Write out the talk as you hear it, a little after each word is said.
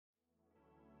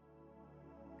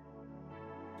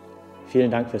Vielen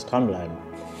Dank fürs Dranbleiben.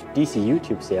 Diese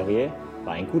YouTube-Serie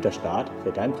war ein guter Start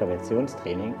für dein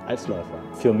Präventionstraining als Läufer.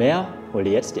 Für mehr hol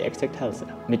dir jetzt die Exakt Health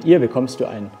App. Mit ihr bekommst du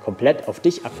einen komplett auf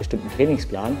dich abgestimmten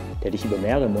Trainingsplan, der dich über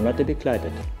mehrere Monate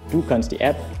begleitet. Du kannst die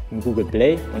App im Google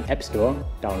Play und App Store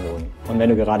downloaden. Und wenn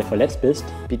du gerade verletzt bist,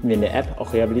 bieten wir in der App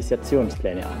auch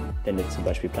Rehabilitationspläne an. Wenn du zum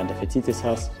Beispiel Plantar Fasziitis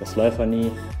hast, das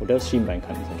Läuferknie oder das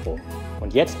Schienbeinkantensyndrom.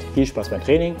 Und jetzt viel Spaß beim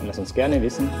Training und lass uns gerne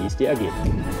wissen, wie es dir ergeht.